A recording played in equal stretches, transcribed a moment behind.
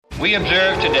We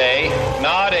observe today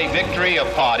not a victory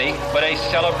of party, but a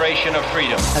celebration of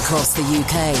freedom. Across the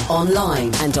UK,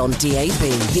 online and on DAB,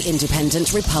 the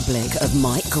Independent Republic of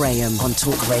Mike Graham on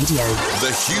Talk Radio.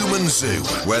 The Human Zoo,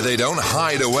 where they don't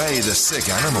hide away the sick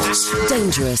animals.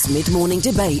 Dangerous mid-morning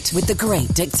debate with the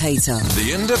great dictator.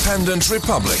 The Independent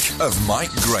Republic of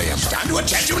Mike Graham. Stand to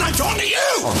attention when I'm talking to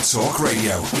you! On Talk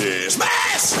Radio.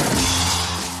 Dismiss!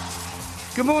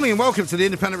 Good morning and welcome to the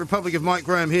Independent Republic of Mike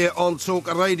Graham here on Talk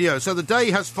Radio. So the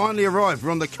day has finally arrived.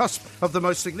 We're on the cusp of the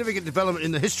most significant development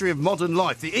in the history of modern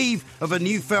life. The eve of a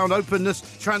newfound openness,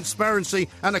 transparency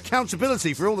and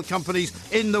accountability for all the companies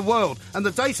in the world. And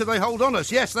the data they hold on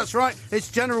us, yes, that's right,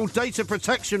 it's General Data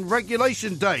Protection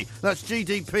Regulation Day. That's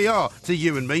GDPR to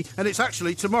you and me, and it's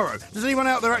actually tomorrow. Does anyone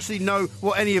out there actually know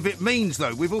what any of it means,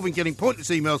 though? We've all been getting pointless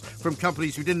emails from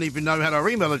companies who didn't even know had our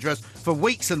email address for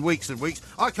weeks and weeks and weeks.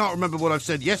 I can't remember what I've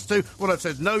said yes to, what I've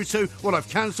said no to, what I've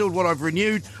cancelled, what I've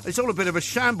renewed. It's all a bit of a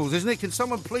shambles, isn't it? Can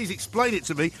someone please explain it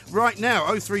to me right now?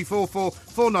 0344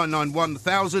 499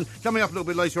 1000. Coming up a little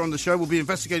bit later on the show, we'll be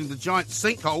investigating the giant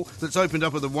sinkhole that's opened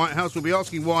up at the White House. We'll be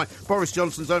asking why Boris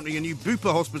Johnson's opening a new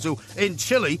Bupa hospital in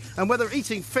Chile and whether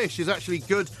eating fish is actually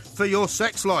good for your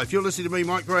sex life. You're listening to me,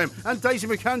 Mike Graham, and Daisy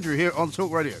McAndrew here on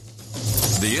Talk Radio.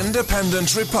 The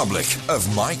Independent Republic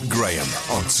of Mike Graham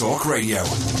on Talk Radio.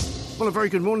 Well, a very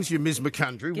good morning to you, Ms.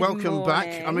 McAndrew. Welcome morning.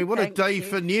 back. I mean, what Thank a day you.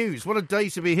 for news. What a day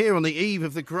to be here on the eve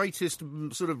of the greatest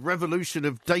sort of revolution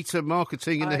of data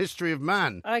marketing in the history of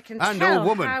man I can and tell all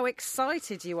woman. how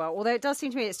excited you are. Although it does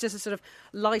seem to me it's just a sort of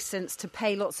licence to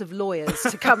pay lots of lawyers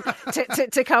to come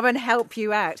to come and help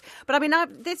you out. But I mean,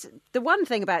 the one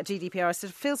thing about GDPR is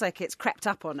it feels like it's crept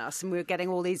up on us, and we're getting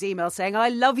all these emails saying, "I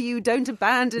love you, don't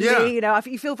abandon Yeah. me." You know,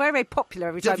 you feel very, very popular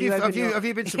every time you open have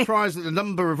you been surprised at the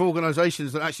number of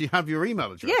organisations that actually have your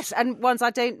email address? Yes, and ones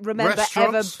I don't remember ever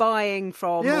Restaurants. buying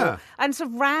from. Yeah. And sort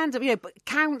of random,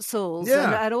 councils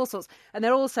Yeah. and all sorts. And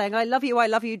they're all saying, I love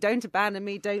you, don't abandon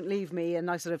me, don't leave me.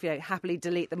 And I sort of, happily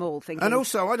delete them all. Thinking, And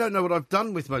also, I don't know what I've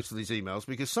done with most of these emails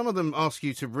because some of them ask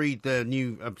you to read their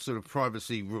new sort of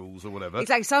privacy rules or whatever.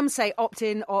 Exactly. Some say opt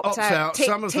in, opt out. Tick,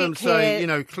 Some of them tick say,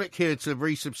 here. click here to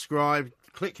resubscribe,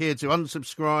 click here to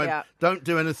unsubscribe, Yeah. don't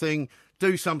do anything,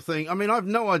 do something. I mean, I've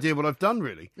no idea what I've done,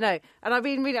 really. No, and I've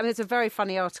been reading. I mean, there's a very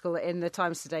funny article in the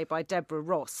Times today by Deborah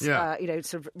Ross. Yeah.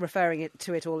 Sort of referring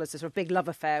to it all as a sort of big love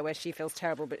affair where she feels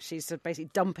terrible, but she's sort of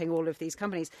basically dumping all of these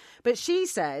companies. But she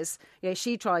says,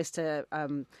 she tries to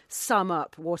sum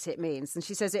up what it means, and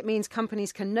she says it means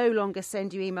companies can no longer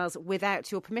send you emails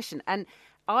without your permission. And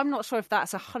I'm not sure if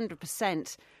that's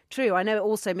 100% true. I know it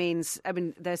also means. I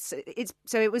mean,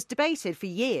 it was debated for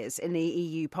years in the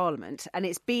EU Parliament, and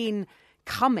it's been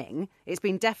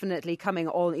definitely coming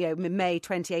on, May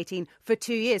 2018 for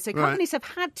 2 years. So companies have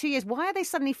had 2 years. Why are they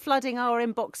suddenly flooding our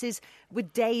inboxes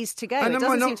with days to go? And it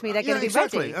doesn't seem to me they're going to be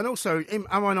exactly. ready. And also, am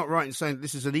I not right in saying that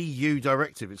this is an EU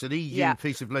directive? It's an EU Yeah.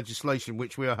 piece of legislation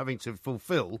which we are having to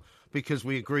fulfil because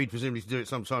we agreed presumably to do it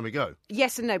some time ago.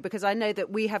 Yes and no, because I know that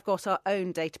we have got our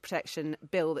own data protection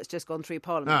bill that's just gone through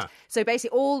Parliament. Ah. So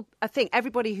basically I think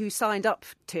everybody who signed up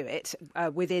to it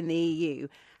within the EU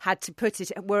had to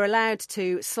were allowed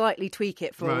to slightly tweak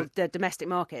it for the domestic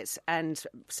markets. And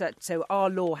so our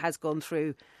law has gone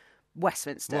through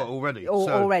Westminster. What, already?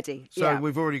 Already, So yeah.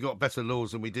 we've already got better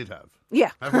laws than we did have.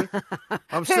 Yeah. Have we?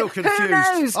 I'm still confused. Who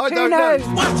knows? I Who don't knows?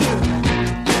 know.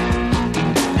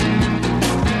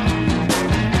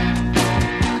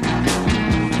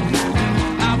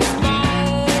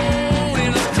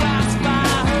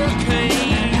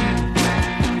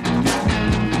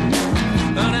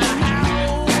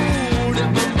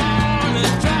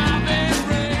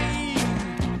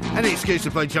 Any excuse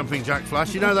to play Jumping Jack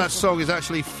Flash. You know that song is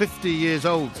actually 50 years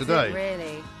old today. Is it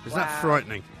really? Is Wow. that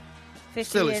frightening? 50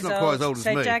 Still, it's years not quite as old as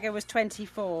so me. Jagger was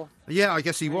 24. Yeah, I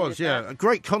guess he was, did yeah. that. A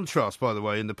great contrast, by the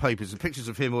way, in the papers. The pictures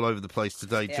of him all over the place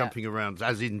today, Yeah. jumping around,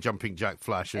 as in Jumping Jack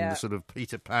Flash, and Yeah. the sort of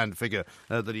Peter Pan figure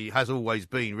that he has always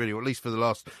been, really, or at least for the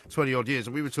last 20-odd years.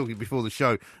 And we were talking before the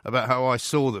show about how I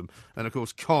saw them. And, of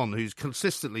course, Con, who's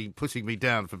consistently putting me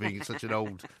down for being such an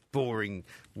old, boring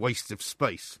waste of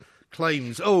space,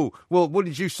 claims, oh, well, what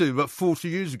did you see about 40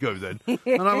 years ago then?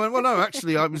 And I went, well, no,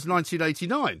 actually, I was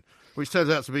 1989. Which turns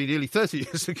out to be nearly 30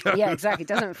 years ago. Yeah, exactly.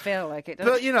 Doesn't feel like it, does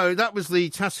But, it? that was the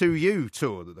Tattoo You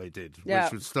tour that they did, Yeah.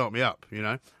 which would start me up,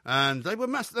 And they were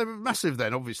massive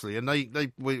then, obviously. And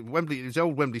Wembley, it was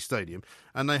old Wembley Stadium,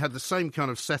 and they had the same kind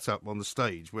of setup on the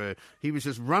stage where he was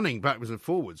just running backwards and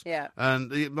forwards. Yeah.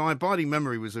 And my abiding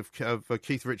memory was of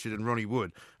Keith Richard and Ronnie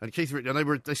Wood. And Keith Richard,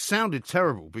 and they sounded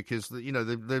terrible because,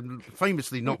 they're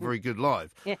famously not very good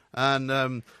live. Yeah.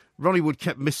 And Ronnie Wood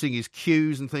kept missing his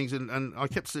cues and things, and I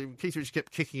kept seeing Keith Richards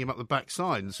kept kicking him up the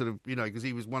backside, and sort of, because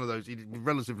he was one of those, he was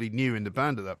relatively new in the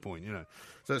band at that point,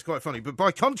 So it's quite funny. But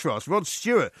by contrast, Rod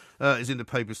Stewart is in the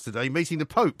papers today meeting the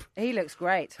Pope. He looks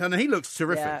great. And he looks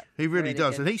terrific. Yeah, he really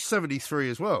does. good. And he's 73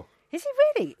 as well. Is he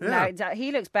really? Yeah. No,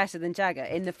 he looks better than Jagger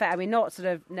in the fact. I mean, not sort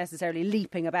of necessarily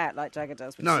leaping about like Jagger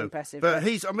does, which is impressive. But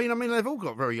he's. I mean, they've all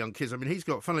got very young kids. I mean, he's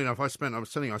got. Funnily enough, I spent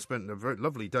a very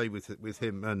lovely day with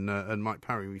him and Mike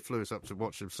Parry. We flew us up to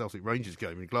watch the Celtic Rangers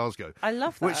game in Glasgow. I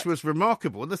love that, which was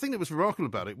remarkable. And the thing that was remarkable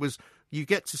about it was you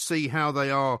get to see how they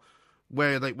are.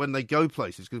 When they go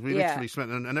places, because we literally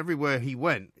spent, and everywhere he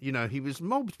went, he was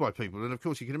mobbed by people, and of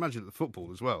course you can imagine at the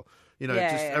football as well.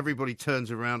 Everybody turns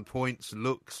around, points,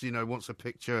 looks, wants a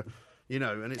picture,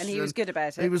 and he was good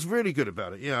about it. He was really good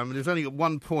about it. Yeah, I mean, there's only at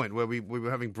one point where we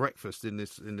were having breakfast in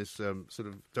this sort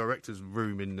of director's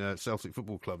room in Celtic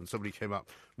Football Club, and somebody came up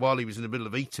while he was in the middle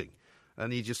of eating.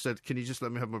 And he just said, "Can you just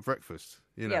let me have my breakfast?"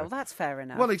 Yeah, well, that's fair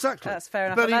enough. Well, exactly. That's fair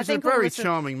enough. But he's a very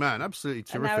charming man, absolutely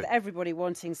terrific. And now with everybody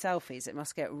wanting selfies, it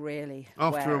must get really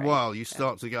After wary. a while, you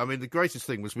start to get... I mean, the greatest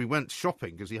thing was we went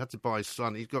shopping because he had to buy his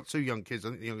son. He's got 2 young kids. I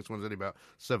think the youngest one's only about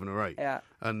 7 or 8. Yeah.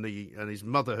 And his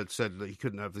mother had said that he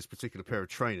couldn't have this particular pair of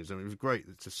trainers. I mean, it was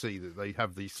great to see that they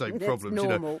have these same It's problems.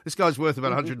 normal. This guy's worth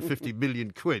about 150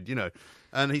 million quid,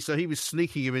 And he was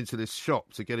sneaking him into this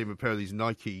shop to get him a pair of these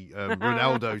Nike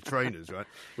Ronaldo trainers, right,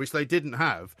 which they didn't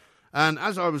have. And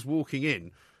as I was walking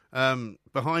in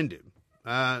behind him,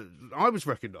 I was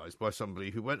recognised by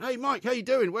somebody who went, "Hey, Mike, how you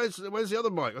doing? Where's the other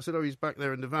Mike?" I said, "Oh, he's back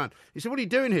there in the van." He said, "What are you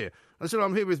doing here?" I said,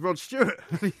 "I'm here with Rod Stewart."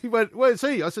 He went, "Where's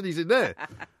he?" I said, "He's in there."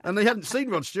 And they hadn't seen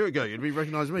Rod Stewart going, and he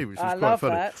recognised me, which was quite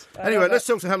funny. That. Anyway, let's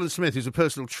talk to Helen Smith, who's a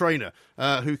personal trainer,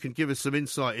 who can give us some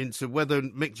insight into whether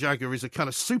Mick Jagger is a kind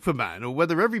of Superman or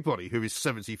whether everybody who is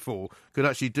 74 could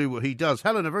actually do what he does.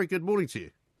 Helen, a very good morning to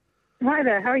you. Hi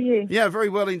there, how are you? Yeah, very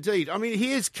well indeed. I mean,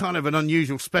 he is kind of an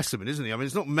unusual specimen, isn't he? I mean,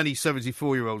 there's not many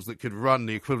 74-year-olds that could run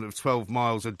the equivalent of 12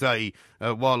 miles a day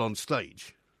while on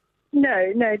stage.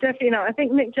 No, definitely not. I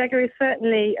think Mick Jagger is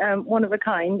certainly one of a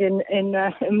kind in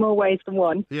more ways than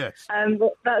one. Yes.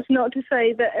 But that's not to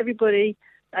say that everybody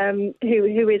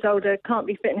who is older can't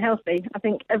be fit and healthy. I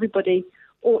think everybody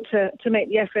ought to make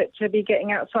the effort to be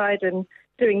getting outside and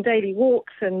doing daily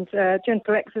walks and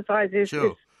gentle exercises.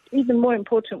 Sure. It's even more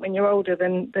important when you're older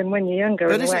than when you're younger,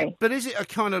 in a way. But is it a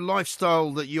kind of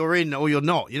lifestyle that you're in or you're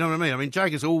not? You know what I mean? I mean,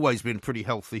 Jagger's always been pretty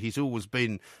healthy. He's always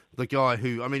been the guy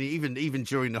who, I mean, even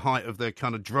during the height of their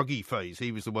kind of druggy phase,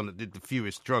 he was the one that did the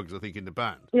fewest drugs, I think, in the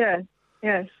band. Yeah,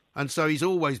 yes. And so he's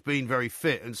always been very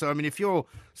fit. And so, I mean, if you're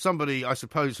somebody, I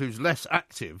suppose, who's less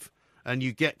active and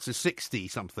you get to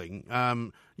 60-something,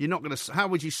 you're not going to... How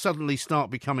would you suddenly start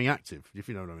becoming active, if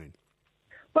you know what I mean?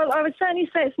 Well, I would certainly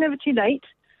say it's never too late.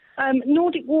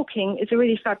 Nordic walking is a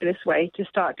really fabulous way to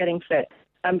start getting fit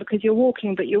because you're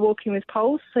walking, but you're walking with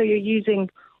poles, so you're using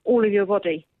all of your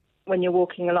body when you're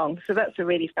walking along. So that's a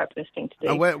really fabulous thing to do.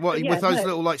 And with those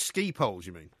little, like, ski poles,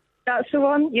 you mean? That's the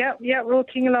one, yeah,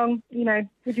 walking along,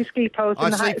 with your ski poles.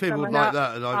 I see people like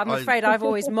that. And I'm afraid I've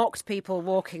always mocked people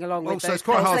walking along with so those it's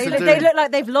quite poles. hard to do. They look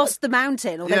like they've lost the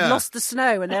mountain or they've lost the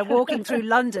snow and they're walking through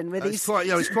London with it's these quite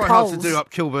poles. hard to do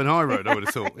up Kilburn High Road, I would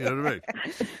have thought. You know what I mean?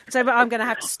 So but I'm going to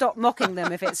have to stop mocking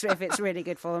them if it's really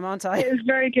good for them, aren't I? It was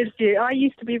very good for you. I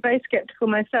used to be very sceptical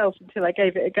myself until I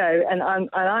gave it a go, and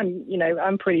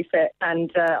I'm pretty fit,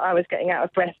 and I was getting out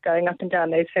of breath going up and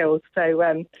down those hills.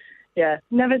 So. Yeah,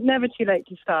 never too late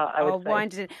to start, I would say.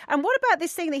 Wind it in. And what about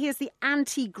this thing that he has, the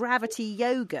anti-gravity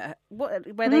yoga,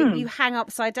 where you hang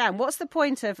upside down? What's the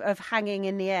point of hanging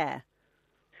in the air?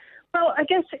 Well, I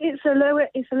guess it's a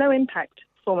low impact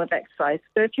form of exercise.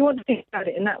 So if you want to think about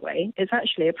it in that way, it's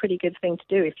actually a pretty good thing to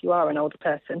do if you are an older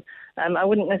person. I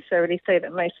wouldn't necessarily say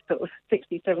that most sort of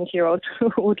 60, 70-year-olds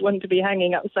would want to be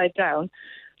hanging upside down.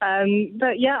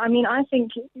 But yeah, I mean, I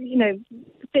think,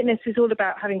 fitness is all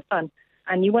about having fun.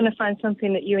 And you want to find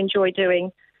something that you enjoy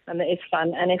doing and that is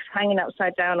fun. And if hanging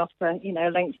upside down off the,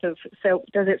 length of silk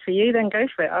does it for you, then go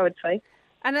for it, I would say.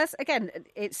 And as again,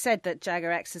 it's said that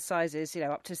Jagger exercises,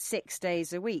 up to 6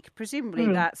 days a week.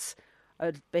 Presumably that's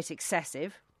a bit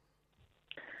excessive.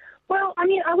 Well, I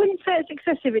mean, I wouldn't say it's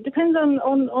excessive. It depends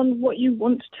on what you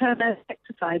want to term as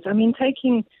exercise. I mean,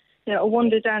 taking a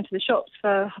wander down to the shops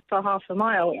for half a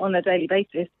mile on a daily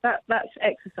basis, that's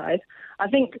exercise. I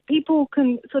think people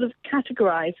can sort of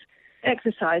categorise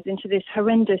exercise into this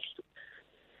horrendous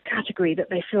category that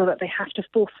they feel that they have to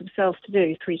force themselves to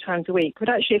do 3 times a week. But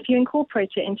actually, if you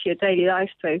incorporate it into your daily life,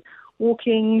 so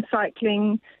walking,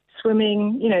 cycling,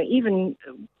 swimming, even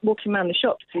walking around the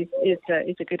shops is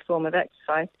a good form of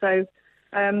exercise. So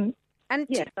And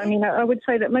yes, I mean, I would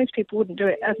say that most people wouldn't do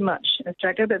it as much as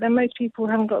Jagger, but then most people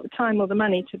haven't got the time or the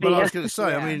money to be... Well, I was going to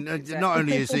say, I mean, exactly. not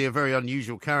only is he a very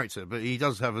unusual character, but he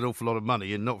does have an awful lot of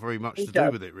money and not very much to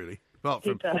do with it, really. Apart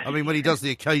from, I mean, when he does the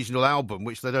occasional album,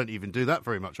 which they don't even do that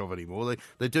very much of anymore,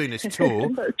 they're doing this tour.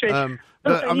 That's true.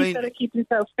 But Also, I mean, he's got to keep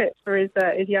himself fit for his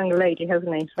younger lady,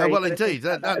 hasn't he? So well, he's got to indeed, think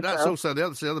about that as that's well. also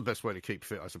the other best way to keep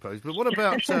fit, I suppose. But what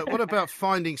about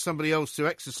finding somebody else to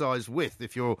exercise with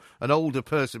if you're an older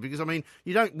person? Because I mean,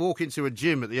 you don't walk into a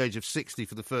gym at the age of 60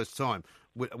 for the first time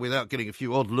without getting a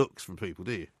few odd looks from people,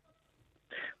 do you?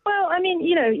 Well, I mean,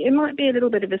 you know, it might be a little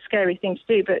bit of a scary thing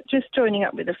to do, but just joining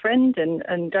up with a friend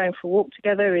and going for a walk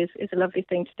together is a lovely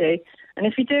thing to do. And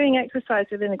if you're doing exercise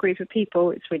within a group of people,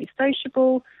 it's really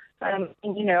sociable. And,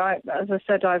 you know, as I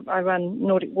said, I run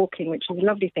Nordic walking, which is a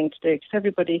lovely thing to do because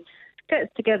everybody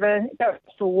gets together, goes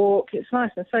for a walk. It's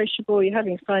nice and sociable. You're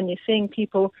having fun. You're seeing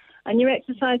people, and you're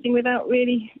exercising without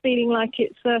really feeling like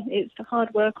it's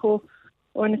hard work or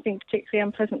anything particularly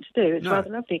unpleasant to do. It's rather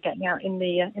lovely getting out in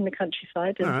the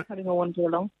countryside and having a wander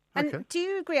along. And do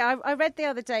you agree? I read the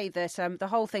other day that the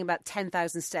whole thing about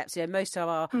 10,000 steps, you know, most of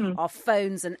our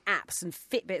phones and apps and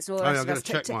Fitbits and all that I'm stuff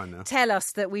check mine now. tell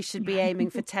us that we should be aiming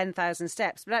for 10,000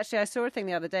 steps. But actually, I saw a thing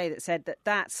the other day that said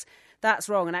that's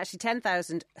wrong. And actually,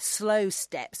 10,000 slow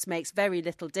steps makes very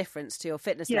little difference to your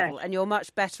fitness level. And you're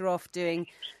much better off doing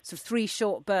sort of 3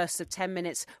 short bursts of 10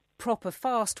 minutes proper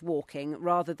fast walking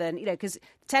rather than, you know, because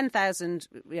 10,000,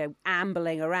 you know,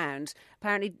 ambling around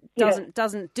apparently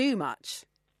doesn't do much.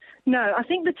 No, I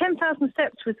think the 10,000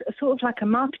 steps was a sort of like a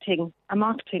marketing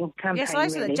campaign. Yes, I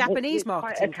saw really. a Japanese it's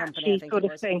marketing quite a company, I catchy think sort it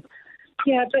of was. thing.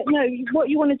 Yeah, but no, what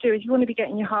you want to do is you want to be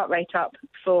getting your heart rate up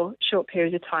for short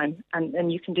periods of time,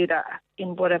 and you can do that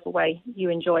in whatever way you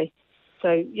enjoy.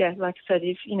 So, yeah, like I said,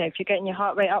 if you're getting your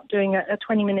heart rate up doing a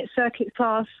 20-minute circuit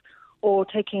class, or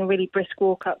taking a really brisk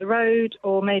walk up the road,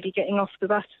 or maybe getting off the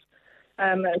bus,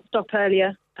 stop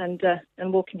earlier and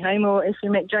walking home, or if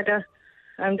you're Mick Jagger,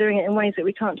 doing it in ways that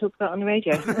we can't talk about on the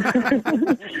radio.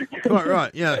 Quite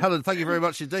right, yeah. Helen, thank you very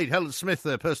much indeed. Helen Smith,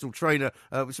 personal trainer,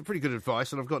 with some pretty good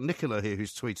advice. And I've got Nicola here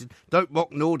who's tweeted, don't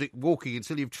mock Nordic walking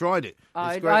until you've tried it.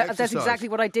 That's exactly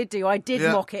what I did do. I did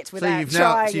mock it without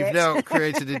trying it. So you've now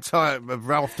created an entire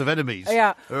raft of enemies who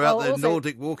are out there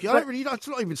Nordic walking. It's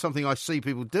not even something I see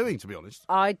people doing, to be honest.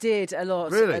 I did a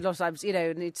lot. Really? A lot of times, you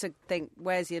know, need to think,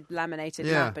 where's your laminated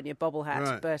map and your bobble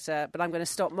hat? Right. but I'm going to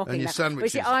stop mocking and your that.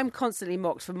 sandwiches. But you see, I'm constantly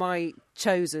mocked for my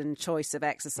chosen choice of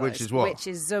exercise. Which is what? Which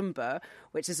is Zumba,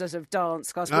 which is a sort of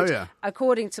dance class, Oh, which, yeah.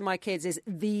 according to my kids, is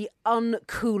the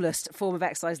uncoolest form of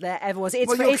exercise there ever was.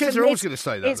 It's Your kids are always going to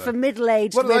say that, It's though. for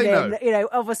middle-aged What do they women, know? you know,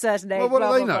 of a certain age. Well, what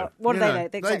blah, do they blah, know? blah. What do they know?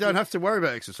 They don't have to worry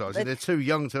about exercising. They're too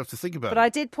young to have to think about it. But I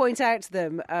did point out to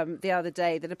them the other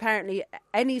day that apparently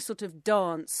any sort of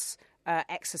dance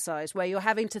exercise where you're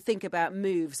having to think about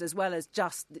moves as well as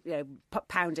just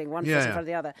pounding one foot in front of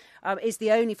the other is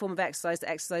the only form of exercise that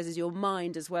exercises your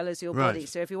mind as well as your body.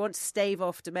 So if you want to stave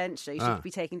off dementia, you should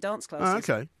be taking dance classes.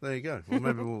 Okay, there you go. Well,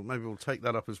 maybe we'll take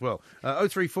that up as well.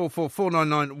 0344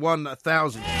 499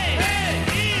 1000.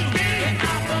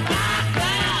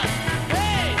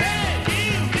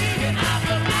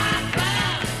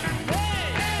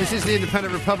 This is the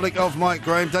Independent Republic of Mike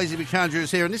Graham. Daisy McAndrew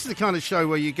is here, and this is the kind of show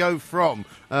where you go from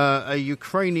a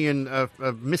Ukrainian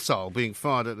missile being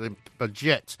fired at a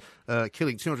jet,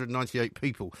 killing 298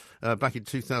 people back in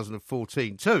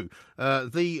 2014, to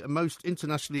the most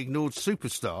internationally ignored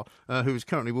superstar who has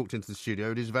currently walked into the studio.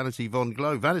 It is Vanity Von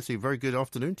Glow. Vanity, very good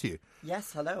afternoon to you.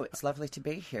 Yes, hello. It's lovely to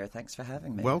be here. Thanks for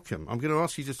having me. Welcome. I'm going to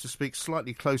ask you just to speak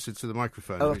slightly closer to the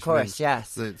microphone. Oh, of course,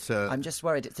 yes. That, I'm just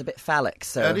worried it's a bit phallic,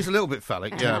 so... it is a little bit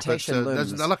phallic, yeah. But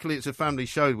looms. luckily it's a family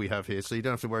show we have here, so you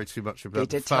don't have to worry too much about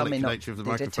the phallic nature of the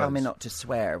microphone. They did tell me not to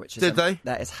swear, which is... Did they?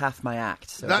 That is half my act.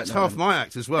 So that's half my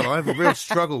act as well. I have a real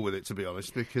struggle with it, to be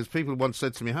honest, because people once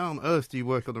said to me, how on earth do you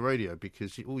work on the radio?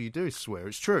 Because all you do is swear.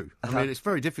 It's true. I mean, it's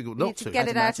very difficult not to. You need to get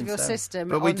it out of your system.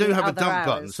 But we do have a dump hours.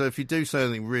 button, so if you do say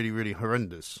anything really, really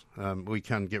horrendous, we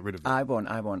can get rid of it. I won't.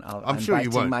 I'm sure you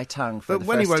won't. My tongue for the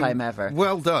first time ever.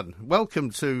 Well done. Welcome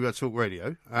to Talk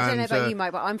Radio. I don't know about you,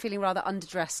 Mike, but I'm feeling rather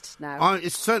underdressed now.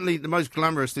 It's certainly the most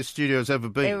glamorous this studio has ever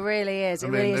been. It really is.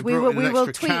 Really is. We will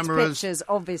tweet cameras. pictures,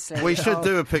 obviously. We should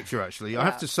do a picture, actually. I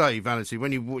have to say, Vanity,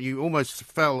 when you almost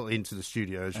fell into the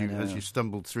studio as you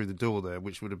stumbled through the door there,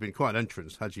 which would have been quite an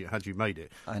entrance had you made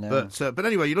it. I know. But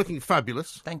anyway, you're looking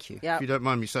fabulous. Thank you. If you don't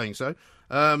mind me saying so.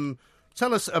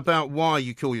 Tell us about why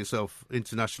you call yourself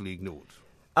internationally ignored.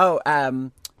 Oh,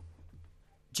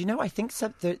 do you know? I think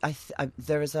so.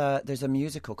 There's a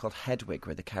musical called Hedwig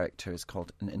where the character is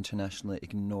called an internationally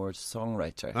ignored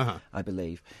songwriter. I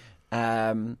believe.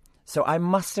 So I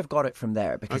must have got it from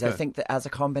there, because I Okay. think that as a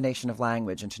combination of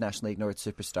language, Internationally Ignored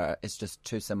Superstar is just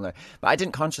too similar. But I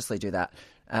didn't consciously do that.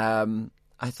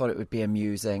 I thought it would be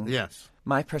amusing. Yes.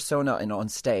 My persona on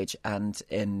stage and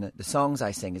in the songs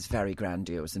I sing is very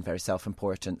grandiose and very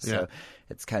self-important. So Yeah.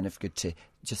 it's kind of good to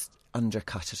just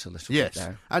undercut it a little Yes. bit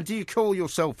there. And do you call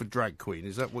yourself a drag queen?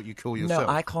 Is that what you call yourself?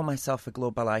 No, I call myself a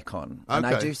global icon, and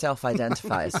I Okay. do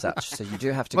self-identify as such. So you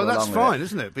do have to Well, go that's along fine, with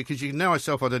isn't it? Because you can now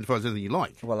self-identify as anything you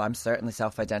like. it. Well, I'm certainly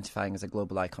self-identifying as a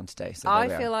global icon today. So I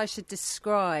there we feel are. I should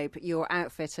describe your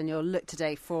outfit and your look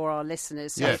today for our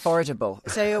listeners. So, Yes. Affordable.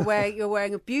 so you're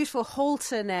wearing a beautiful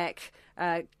halter neck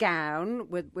gown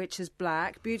which is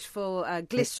black, beautiful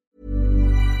glitter.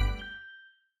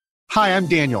 Hi, I'm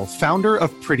Daniel, founder of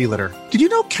Pretty Litter. Did you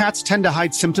know cats tend to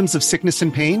hide symptoms of sickness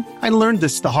and pain? I learned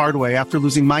this the hard way after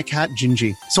losing my cat,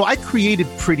 Gingy. So I created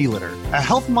Pretty Litter, a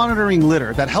health monitoring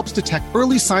litter that helps detect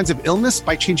early signs of illness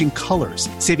by changing colors,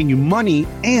 saving you money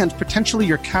and potentially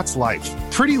your cat's life.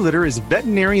 Pretty Litter is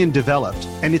veterinarian developed,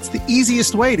 and it's the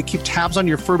easiest way to keep tabs on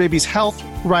your fur baby's health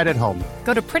right at home.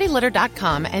 Go to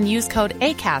prettylitter.com and use code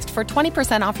ACAST for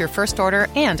 20% off your first order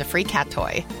and a free cat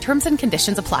toy. Terms and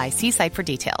conditions apply. See site for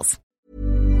details.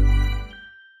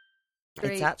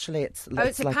 It's actually, it's a like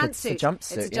it's a pantsuit.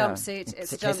 jumpsuit. It's a yeah. jumpsuit.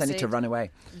 It's in a case I need to jumpsuit. run away.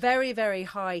 Very, very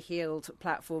high-heeled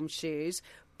platform shoes.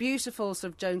 Beautiful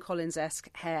sort of Joan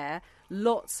Collins-esque hair.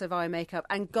 Lots of eye makeup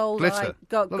and gold Glitter.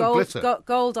 Lot of glitter.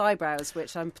 gold eyebrows,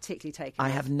 which I'm particularly taken I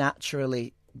with. have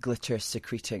naturally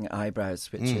glitter-secreting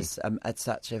eyebrows, which is it's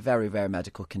such a very rare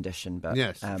medical condition. But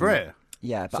Yes, rare.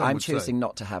 Yeah, but some I'm would say. choosing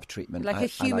not to have treatment. like I a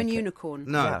human like it. unicorn.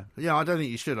 No, yeah, I don't think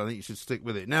you should. I think you should stick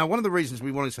with it. Now, one of the reasons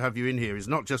we wanted to have you in here is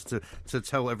not just to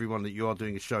tell everyone that you are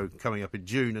doing a show coming up in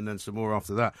June and then some more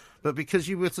after that, but because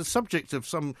you were the subject of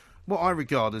what I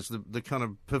regard as the kind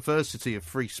of perversity of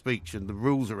free speech and the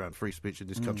rules around free speech in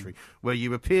this country, where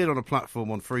you appeared on a platform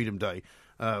on Freedom Day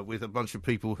with a bunch of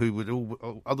people who would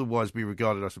all otherwise be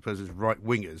regarded, I suppose, as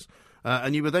right-wingers,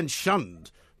 and you were then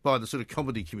shunned by the sort of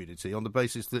comedy community on the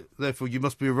basis that, therefore, you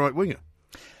must be a right-winger.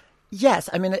 Yes,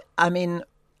 I mean,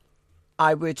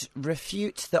 I would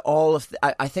refute that all of.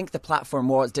 I think the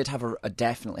platform did have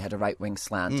definitely had a right wing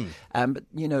slant. But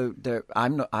you know,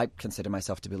 I'm not. I consider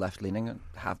myself to be left leaning and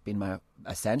have been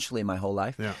essentially my whole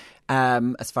life. Yeah.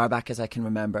 As far back as I can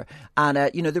remember,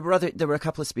 and you know, there were a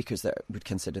couple of speakers that would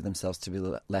consider themselves to be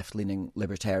left leaning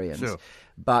libertarians. Sure.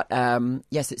 But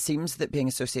yes, it seems that being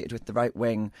associated with the right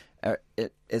wing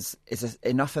is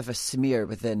enough of a smear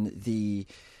within the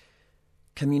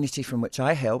community from which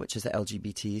I hail, which is the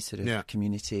LGBT sort of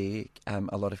community,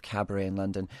 a lot of cabaret in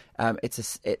London.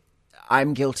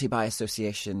 I'm guilty by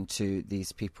association to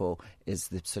these people is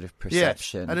the sort of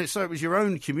perception. Yes. And it was your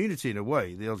own community in a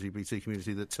way, the LGBT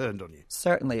community, that turned on you.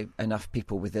 Certainly enough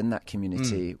people within that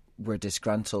community were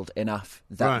disgruntled enough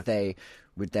that they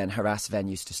would then harass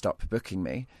venues to stop booking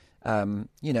me. You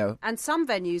know. And some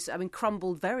venues,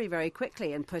 crumbled very, very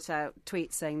quickly and put out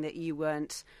tweets saying that you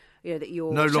weren't, that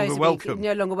you're no longer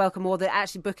welcome, or that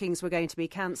actually bookings were going to be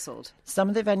cancelled. Some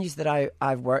of the venues that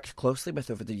I've worked closely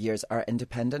with over the years are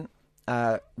independent.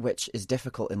 Which is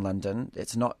difficult in London.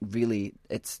 It's not really.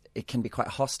 It can be quite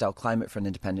a hostile climate for an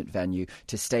independent venue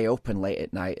to stay open late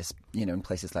at night. In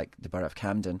places like the Borough of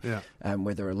Camden,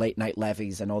 where there are late night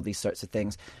levies and all these sorts of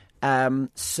things.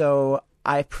 So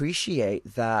I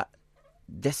appreciate that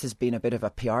this has been a bit of a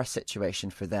PR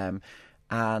situation for them,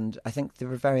 and I think they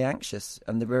were very anxious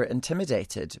and they were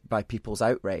intimidated by people's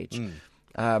outrage.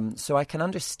 So I can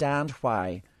understand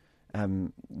why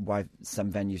some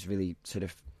venues really sort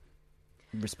of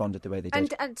responded the way they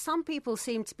did. And some people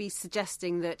seem to be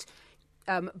suggesting that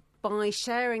by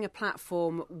sharing a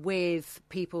platform with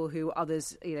people who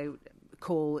others,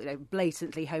 call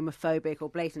blatantly homophobic or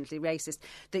blatantly racist,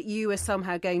 that you are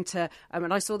somehow going to,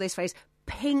 and I saw this phrase,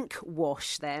 pink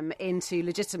wash them into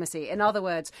legitimacy. In other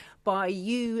words, by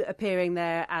you appearing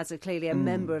there as clearly a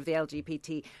member of the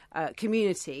LGBT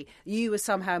community, you are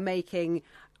somehow making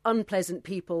unpleasant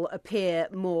people appear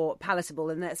more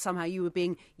palatable, and that somehow you were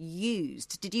being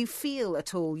used. Did you feel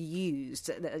at all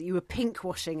used? That you were pink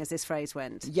washing, as this phrase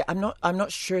went? Yeah, I'm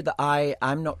not sure that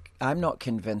I'm not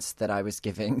convinced that I was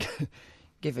giving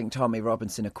Tommy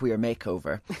Robinson a queer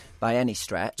makeover by any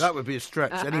stretch. That would be a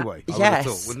stretch anyway. I would yes,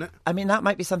 have thought, wouldn't it? I mean, that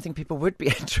might be something people would be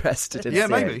interested in. Yeah,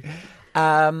 seeing.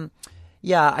 maybe.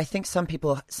 Yeah, I think some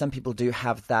people do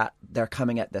have that. They're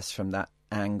coming at this from that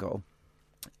angle.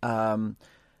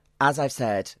 As I've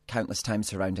said countless times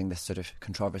surrounding this sort of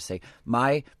controversy,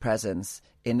 my presence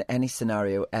in any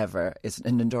scenario ever is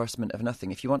an endorsement of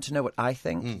nothing. If you want to know what I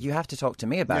think, you have to talk to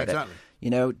me about exactly. it.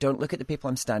 don't look at the people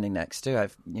I'm standing next to.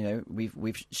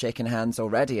 We've shaken hands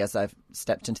already as I've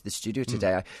stepped into the studio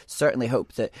today. I certainly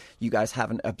hope that you guys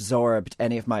haven't absorbed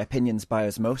any of my opinions by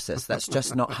osmosis. That's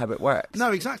just not how it works.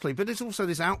 No, exactly. But there's also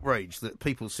this outrage that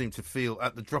people seem to feel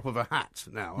at the drop of a hat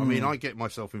now. I mean, I get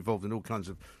myself involved in all kinds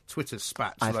of Twitter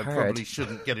spats that I probably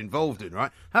shouldn't get involved in,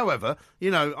 right? However,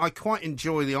 I quite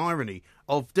enjoy the irony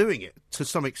of doing it to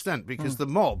some extent, because the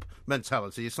mob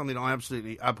mentality is something that I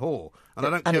absolutely abhor, and I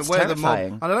don't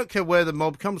care where the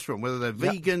mob comes from, whether they're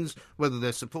vegans, whether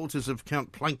they're supporters of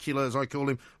Count Plankula, as I call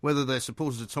him, whether they're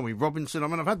supporters of Tommy Robinson. I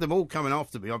mean, I've had them all coming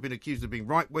after me. I've been accused of being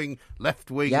right wing,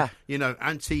 left wing,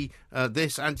 anti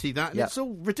this, anti that, and it's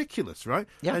all ridiculous, right?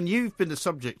 Yeah. And you've been the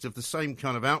subject of the same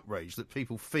kind of outrage that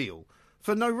people feel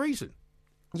for no reason.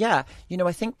 Yeah,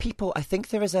 I think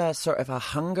there is a sort of a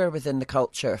hunger within the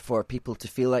culture for people to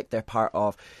feel like they're part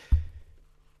of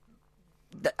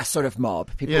a sort of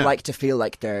mob. People like to feel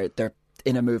like they're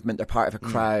in a movement, they're part of a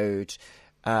crowd.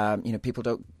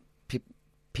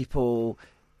 People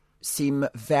seem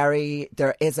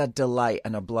there is a delight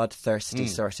and a bloodthirsty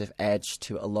sort of edge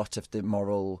to a lot of the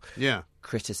moral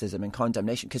criticism and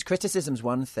condemnation. Because criticism's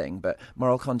one thing, but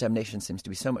moral condemnation seems to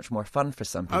be so much more fun for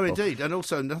some people. Oh, indeed. And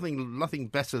also nothing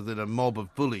better than a mob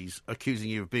of bullies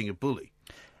accusing you of being a bully.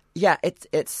 Yeah,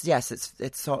 it's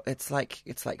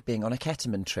like being on a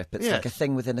ketamine trip. It's like a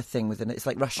thing within a thing within. It's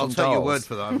like Russian dolls. I'll take your word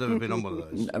for that. I've never been on one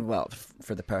of those. Well,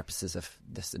 for the purposes of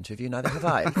this interview, neither have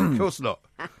I. Of course not.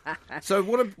 So,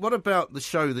 what about the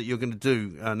show that you're going to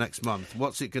do next month?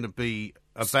 What's it going to be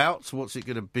about? What's it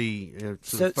going to be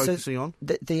focusing on?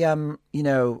 In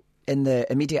the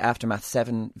immediate aftermath,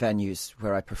 7 venues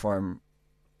where I perform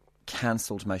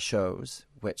cancelled my shows,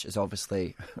 which is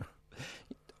obviously.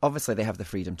 Obviously, they have the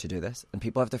freedom to do this, and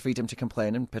people have the freedom to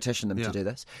complain and petition them to do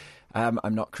this.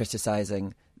 I'm not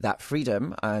criticising that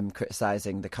freedom. I'm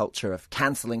criticising the culture of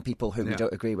cancelling people who we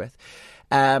don't agree with.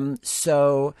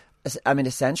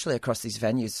 Essentially, across these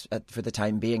venues, for the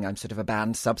time being, I'm sort of a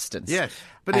banned substance. Yes,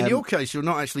 but in your case, you're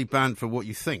not actually banned for what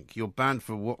you think. You're banned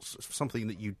for something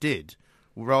that you did,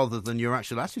 rather than your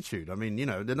actual attitude. I mean,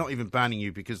 they're not even banning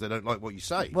you because they don't like what you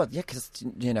say. Well, yeah, because,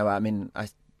 I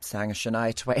sang a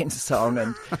Shania Twain song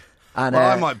and well,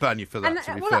 I might ban you for that,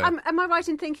 to be fair. Am I right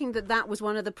in thinking that was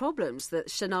one of the problems, that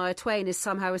Shania Twain is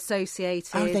somehow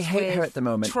associated they hate with her at the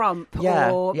moment. Trump,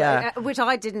 which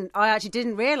I actually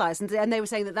didn't realise, and they were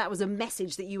saying that was a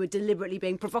message that you were deliberately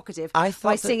being provocative by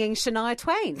singing Shania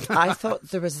Twain. I thought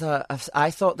there was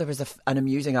an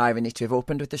amusing irony to have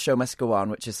opened with The Show Must Go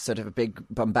On, which is sort of a big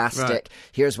bombastic.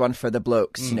 Here's one for the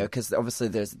blokes, because obviously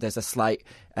there's a slight.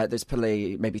 There's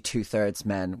probably maybe 2/3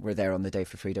 men were there on the Day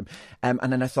for Freedom, and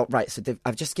then I thought, right, so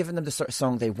I've just given them the sort of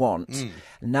song they want.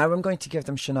 Now I'm going to give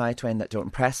them Shania Twain that don't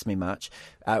impress me much,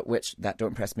 I was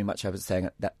saying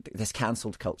that this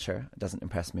cancelled culture doesn't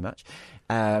impress me much.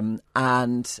 Then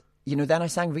I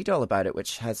sang Read All About It,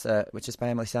 which is by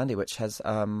Emily Sandé, which has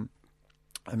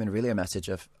really a message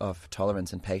of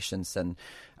tolerance and patience and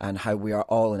how we are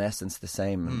all in essence the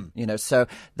same. So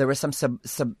there were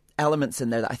some elements in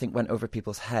there that I think went over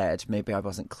people's head. Maybe I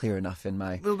wasn't clear enough in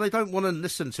my... Well, they don't want to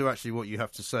listen to actually what you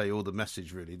have to say or the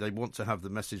message, really. They want to have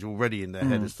the message already in their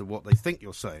head as to what they think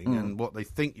you're saying and what they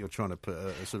think you're trying to put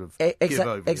give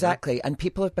over. Exactly. And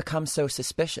people have become so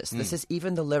suspicious. This is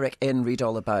even the lyric in Read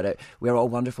All About It. We're all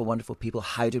wonderful, wonderful people.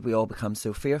 How did we all become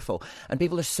so fearful? And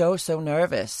people are so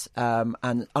nervous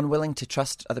and unwilling to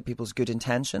trust other people's good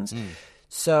intentions.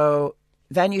 So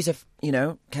venues have,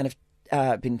 kind of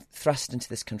been thrust into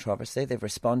this controversy. They've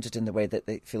responded in the way that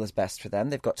they feel is best for them.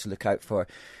 They've got to look out for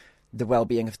the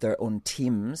well-being of their own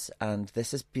teams. And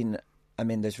this has been,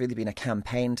 there's really been a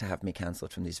campaign to have me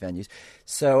cancelled from these venues.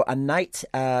 So a night,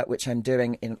 which I'm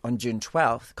doing on June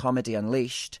 12th, Comedy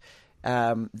Unleashed,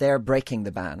 they're breaking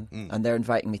the ban and they're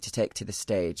inviting me to take to the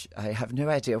stage. I have no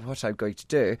idea what I'm going to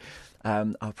do.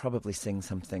 I'll probably sing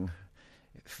something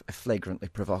flagrantly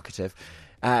provocative.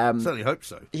 Certainly hope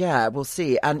so. Yeah, we'll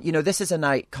see. And this is a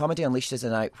night. Comedy Unleashed is a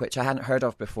night which I hadn't heard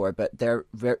of before, but they're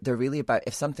really about,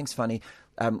 if something's funny,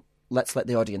 let's let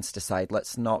the audience decide.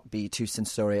 Let's not be too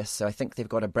censorious. So I think they've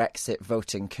got a Brexit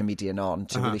voting comedian on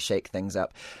to really shake things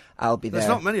up. I'll be there. There's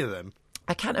not many of them.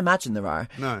 I can't imagine there are.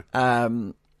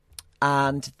 No.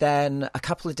 And then a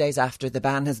couple of days after the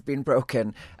ban has been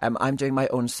broken, I'm doing my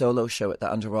own solo show at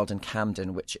the Underworld in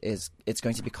Camden, it's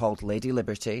going to be called Lady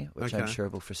Liberty, which I'm sure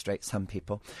will frustrate some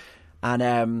people.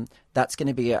 And that's going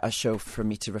to be a show for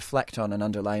me to reflect on and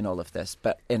underline all of this,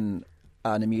 but in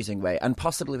an amusing way, and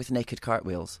possibly with naked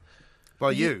cartwheels.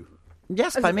 By you?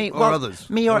 Yes, by me. Or others?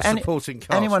 Me or supporting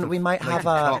cast anyone. We might have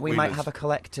a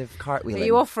collective cartwheeling. Are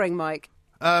you offering, Mike?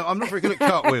 I'm not very good at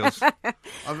cartwheels.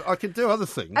 I can do other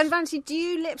things. And Vanity, do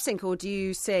you lip sync or do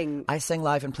you sing? I sing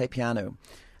live and play piano.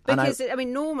 Because I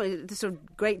mean, normally the sort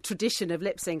of great tradition of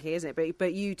lip syncing, isn't it?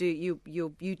 But you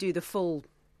do the full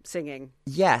singing.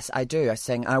 Yes, I do. I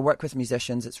sing. I work with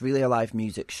musicians. It's really a live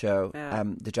music show. Yeah.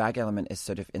 The drag element is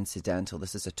sort of incidental.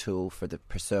 This is a tool for the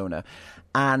persona,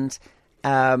 and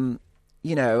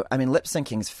you know, I mean, lip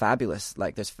syncing is fabulous.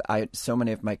 Like, so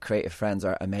many of my creative friends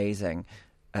are amazing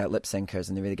lip syncers,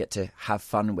 and they really get to have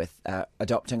fun with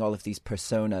adopting all of these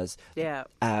personas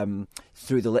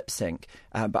through the lip sync.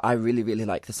 But I really, really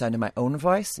like the sound of my own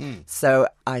voice, so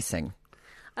I sing.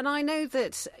 And I know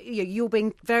that you're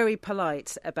being very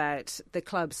polite about the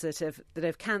clubs that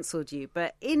have cancelled you,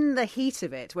 but in the heat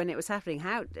of it, when it was happening,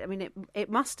 it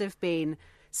must have been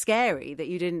scary that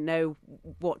you didn't know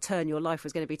what turn your life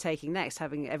was going to be taking next,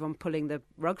 having everyone pulling the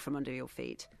rug from under your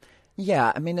feet.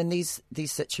 Yeah, I mean, in these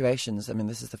situations, I mean,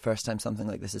 this is the first time something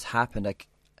like this has happened.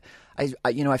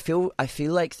 I feel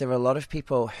like there are a lot of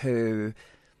people who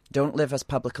don't live as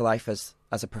public a life as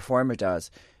a performer does,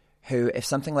 who, if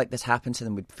something like this happened to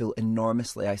them, would feel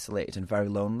enormously isolated and very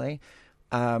lonely.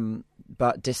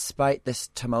 But despite this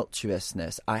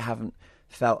tumultuousness, I haven't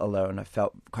felt alone. I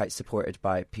felt quite supported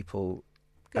by people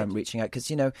reaching out, because,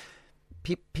 you know,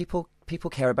 people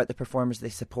care about the performers they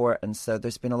support, and so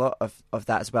there's been a lot of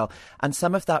that as well. And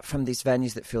some of that from these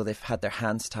venues that feel they've had their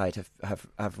hands tied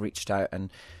have reached out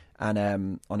and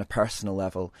on a personal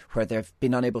level, where they've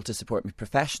been unable to support me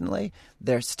professionally,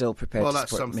 they're still prepared to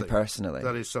support me personally.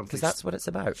 That is something. Because that's what it's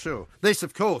about. Sure. This,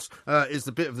 of course, is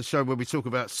the bit of the show where we talk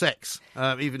about sex,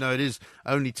 even though it is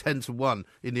only 10 to 1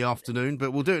 in the afternoon, but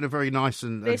we'll do it in a very nice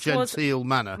and genteel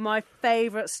manner. My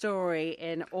favourite story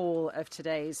in all of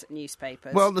today's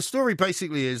newspapers. Well, the story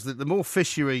basically is that the more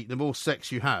fish you eat, the more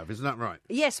sex you have. Isn't that right?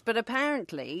 Yes, but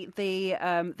apparently the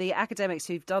academics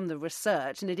who've done the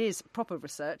research, and it is proper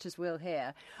research, as we'll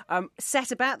hear,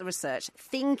 set about the research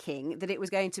thinking that it was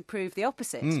going to prove the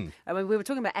opposite. I mean, we were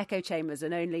talking about echo chambers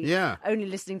and only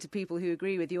listening to people who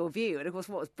agree with your view. And of course,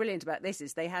 what was brilliant about this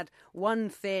is they had one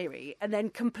theory and then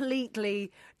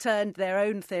completely turned their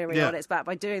own theory on its back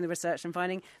by doing the research and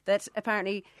finding that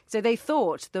apparently, so they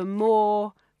thought the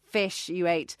more fish you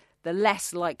ate, the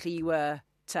less likely you were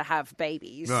to have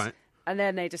babies. Right. And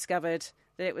then they discovered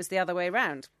that it was the other way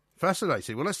around.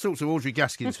 Fascinating. Well, let's talk to Audrey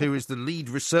Gaskins, who is the lead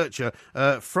researcher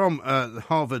from the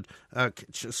Harvard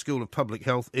School of Public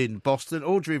Health in Boston.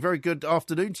 Audrey, very good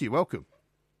afternoon to you. Welcome.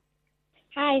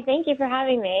 Hi, thank you for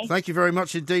having me. Thank you very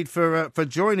much indeed for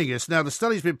joining us. Now, the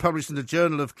study's been published in the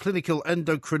Journal of Clinical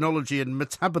Endocrinology and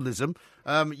Metabolism.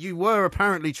 You were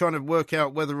apparently trying to work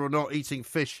out whether or not eating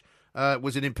fish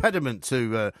was an impediment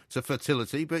to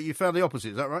fertility, but you found the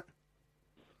opposite. Is that right?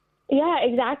 Yeah,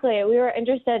 exactly. We were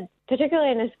interested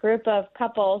particularly in this group of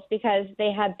couples because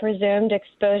they had presumed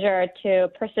exposure to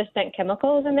persistent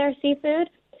chemicals in their seafood.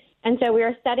 And so we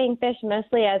were studying fish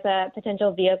mostly as a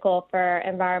potential vehicle for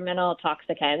environmental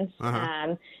toxicants,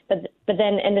 but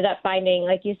then ended up finding,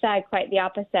 like you said, quite the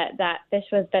opposite, that fish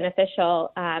was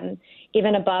beneficial,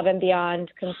 even above and beyond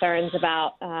concerns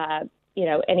about,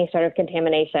 any sort of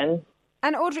contamination.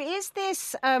 And Audrey, is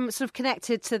this sort of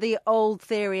connected to the old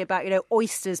theory about,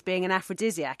 oysters being an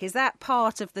aphrodisiac? Is that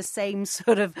part of the same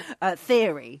sort of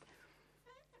theory?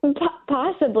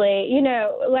 Possibly.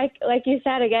 Like you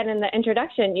said again in the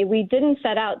introduction, we didn't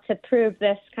set out to prove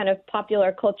this kind of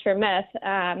popular culture myth,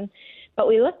 but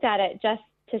we looked at it just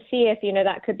to see if,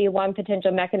 that could be one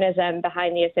potential mechanism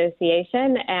behind the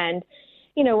association. And,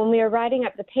 when we were writing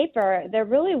up the paper, there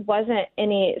really wasn't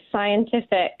any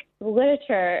scientific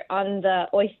literature on the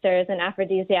oysters and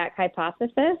aphrodisiac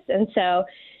hypothesis. And so,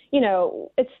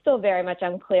 it's still very much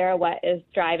unclear what is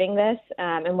driving this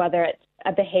and whether it's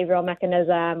a behavioral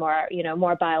mechanism or,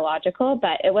 more biological.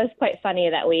 But it was quite funny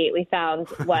that we found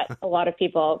what a lot of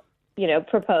people,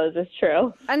 propose is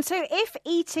true. And so if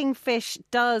eating fish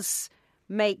does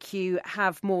make you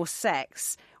have more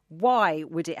sex, why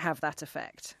would it have that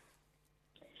effect?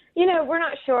 We're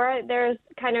not sure. There's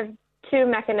kind of two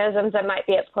mechanisms that might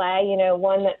be at play.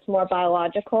 One that's more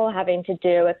biological, having to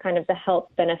do with kind of the health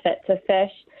benefits of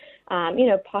fish,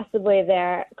 possibly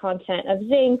their content of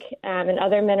zinc and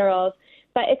other minerals.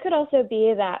 But it could also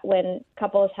be that when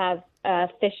couples have a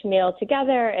fish meal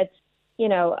together, it's,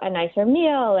 a nicer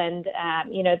meal, and,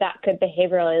 that could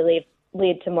behaviorally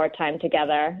lead to more time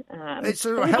together. It's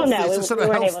a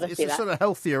sort of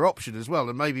healthier option as well.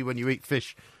 And maybe when you eat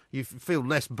fish, you feel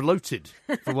less bloated,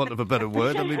 for want of a better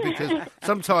word. I mean, because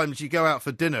sometimes you go out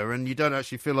for dinner and you don't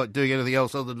actually feel like doing anything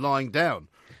else other than lying down,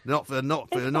 not in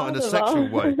a sexual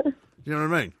way. Do you know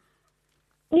what I mean?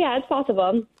 Yeah, it's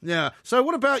possible. Yeah. So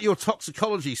what about your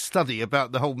toxicology study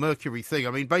about the whole mercury thing?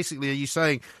 I mean, basically, are you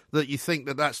saying that you think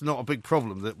that that's not a big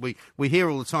problem? That we hear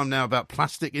all the time now about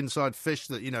plastic inside fish,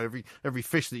 that, you know, every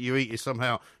fish that you eat is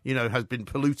somehow, you know, has been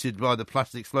polluted by the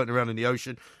plastics floating around in the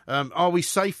ocean. Are we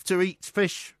safe to eat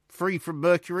fish free from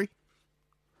mercury?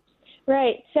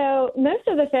 Right. So most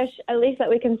of the fish, at least that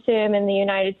we consume in the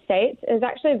United States, is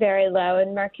actually very low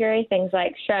in mercury, things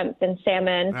like shrimp and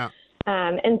salmon. Yeah.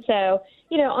 And so,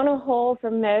 you know, on a whole,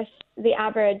 for the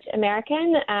average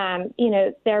American, you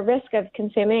know, their risk of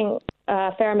consuming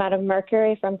a fair amount of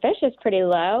mercury from fish is pretty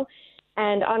low.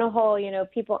 And on a whole, you know,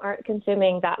 people aren't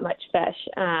consuming that much fish.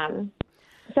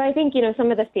 So I think, you know,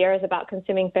 some of the fears about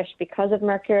consuming fish because of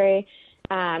mercury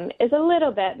is a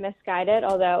little bit misguided,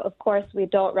 although, of course, we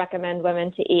don't recommend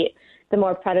women to eat the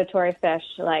more predatory fish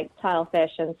like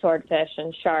tilefish and swordfish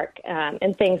and shark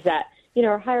and things that, you know,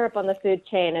 are higher up on the food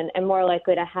chain and more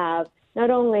likely to have not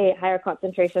only higher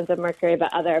concentrations of mercury,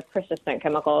 but other persistent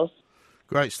chemicals.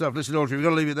 Great stuff. Listen, Audrey, we've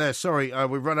got to leave it there. Sorry,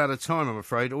 we've run out of time, I'm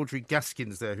afraid. Audrey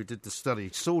Gaskins there, who did the study.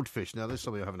 Swordfish. Now, there's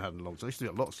something I haven't had in a long time. I used to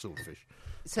get a lot of swordfish.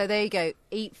 So there you go.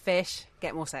 Eat fish,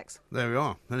 get more sex. There we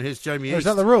are. And here's Jamie Oh, East. is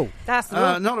that the rule? That's the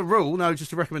rule. Not a rule, no,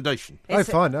 just a recommendation. Fine.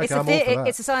 Okay, I'm all for that.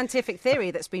 It's a scientific theory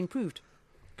that's been proved.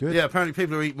 Good. Yeah, apparently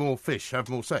people who eat more fish have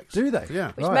more sex. Do they?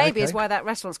 Yeah. Which maybe is why that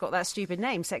restaurant's got that stupid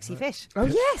name, Sexy Fish. Oh,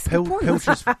 yes. good point.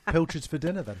 Pilchards for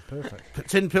dinner, then. Perfect.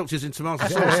 Tin pilchards in tomato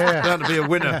sauce. Yeah. Bound to be a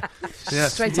winner. Yeah.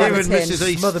 Straight You out and the tin. Mrs.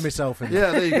 East. Smother myself in. Yeah,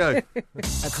 there you go.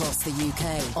 Across the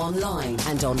UK, online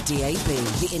and on DAB,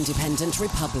 the Independent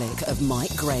Republic of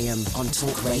Mike Graham on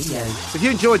Talk Radio. If you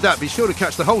enjoyed that, be sure to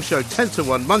catch the whole show 10 to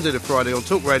 1, Monday to Friday on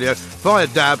Talk Radio, via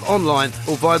DAB, online,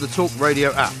 or via the Talk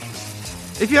Radio app.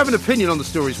 If you have an opinion on the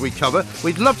stories we cover,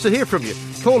 we'd love to hear from you.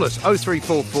 Call us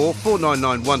 0344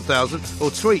 499 1000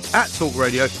 or tweet at Talk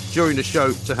Radio during the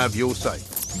show to have your say.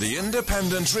 The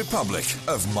Independent Republic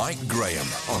of Mike Graham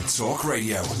on Talk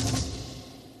Radio.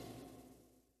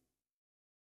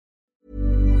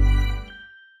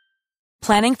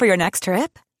 Planning for your next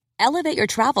trip? Elevate your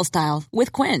travel style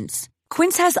with Quince.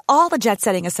 Quince has all the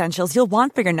jet-setting essentials you'll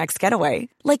want for your next getaway,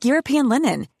 like European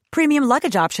linen, premium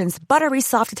luggage options, buttery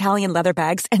soft Italian leather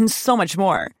bags, and so much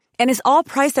more. And is all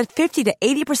priced at 50 to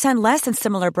 80% less than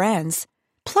similar brands.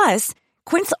 Plus,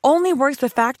 Quince only works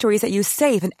with factories that use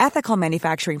safe and ethical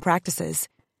manufacturing practices.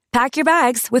 Pack your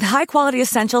bags with high-quality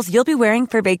essentials you'll be wearing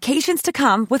for vacations to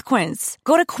come with Quince.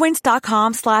 Go to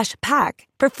quince.com/pack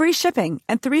for free shipping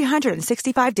and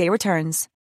 365-day returns.